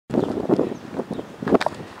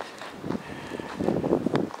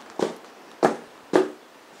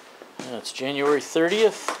It's January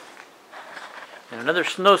 30th, and another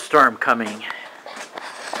snowstorm coming.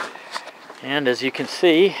 And as you can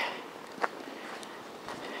see,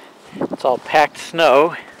 it's all packed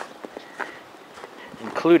snow,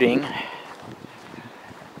 including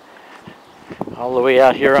all the way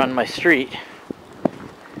out here on my street.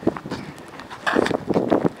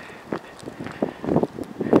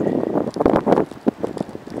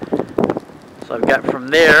 So I've got from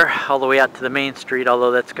there all the way out to the main street,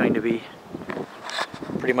 although that's going to be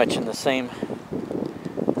pretty much in the same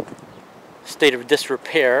state of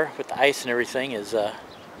disrepair with the ice and everything as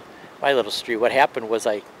my little street. What happened was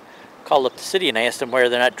I called up the city and I asked them why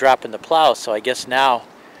they're not dropping the plow. So I guess now,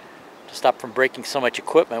 to stop from breaking so much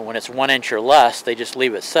equipment, when it's 1 inch or less, they just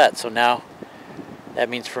leave it set. So now that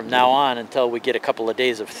means from now on, until we get a couple of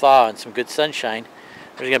days of thaw and some good sunshine,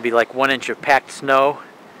 there's going to be like 1 inch of packed snow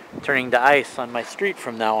turning to ice on my street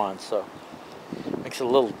from now on. So it makes it a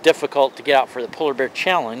little difficult to get out for the Polar Bear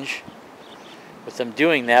Challenge with them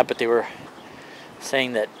doing that, but they were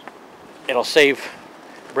saying that it'll save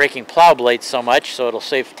breaking plow blades so much, so it'll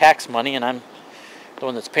save tax money, and I'm the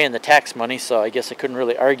one that's paying the tax money, so I guess I couldn't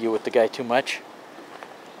really argue with the guy too much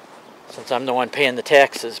since I'm the one paying the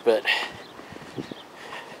taxes. But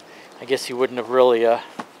I guess he wouldn't have really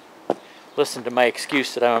listened to my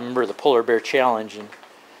excuse that I'm a member of the Polar Bear Challenge and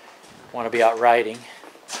want to be out riding.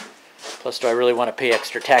 Plus, do I really want to pay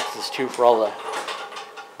extra taxes too for all the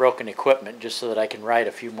broken equipment just so that I can ride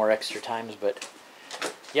a few more extra times? But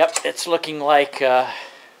yep, it's looking like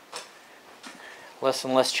less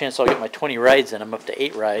and less chance I'll get my 20 rides in. I'm up to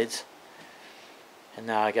 8 rides. And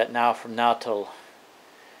now I got from now till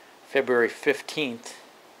February 15th,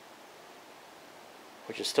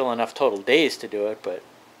 which is still enough total days to do it, but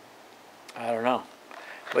I don't know.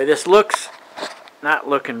 The way this looks, not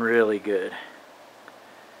looking really good.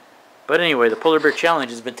 But anyway, the Polar Bear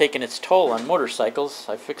Challenge has been taking its toll on motorcycles.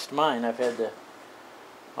 I fixed mine. I've had to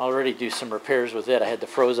already do some repairs with it. I had the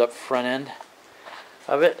froze up front end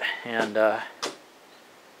of it, and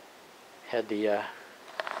had the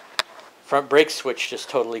front brake switch just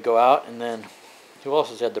totally go out. And then who else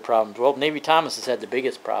has had the problems? Well, Navy Thomas has had the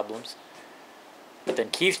biggest problems. But then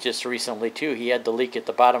Keith just recently too, he had the leak at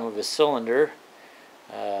the bottom of his cylinder.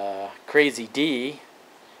 Crazy D,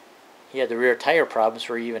 he had the rear tire problems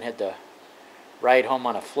where he even had to ride home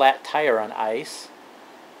on a flat tire on ice.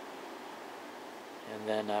 And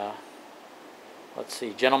then, let's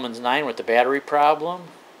see, Gentleman's 9 with the battery problem.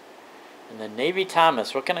 And then Navy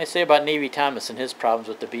Thomas. What can I say about Navy Thomas and his problems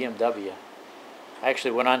with the BMW? I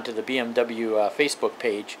actually went on to the BMW Facebook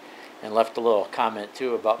page and left a little comment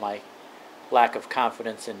too about my lack of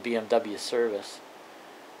confidence in BMW service.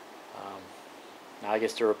 Now I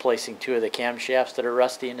guess they're replacing 2 of the camshafts that are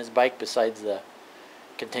rusty in his bike, besides the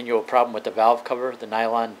continual problem with the valve cover, the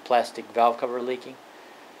nylon plastic valve cover leaking.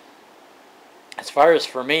 As far as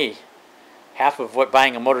for me, half of what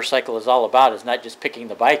buying a motorcycle is all about is not just picking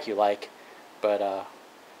the bike you like, but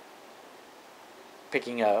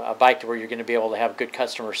picking a bike to where you're going to be able to have good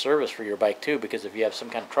customer service for your bike too, because if you have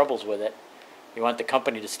some kind of troubles with it, you want the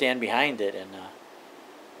company to stand behind it. And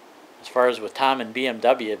as far as with Tom and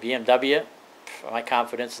BMW, my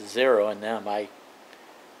confidence is 0 in them. I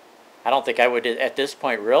don't think I would at this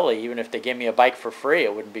point, really, even if they gave me a bike for free,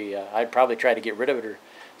 it wouldn't be, I'd probably try to get rid of it or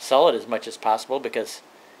sell it as much as possible, because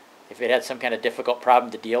if it had some kind of difficult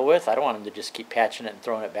problem to deal with, I don't want them to just keep patching it and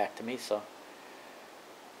throwing it back to me. So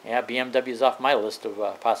yeah, BMW is off my list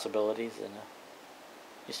of possibilities, and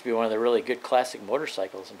used to be one of the really good classic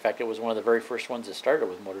motorcycles. In fact, it was one of the very first ones that started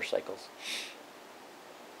with motorcycles.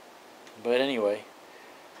 But anyway,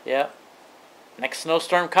 yeah, next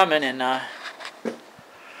snowstorm coming, and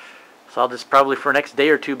so I'll just probably for the next day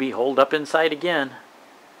or two be holed up inside again,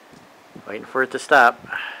 waiting for it to stop.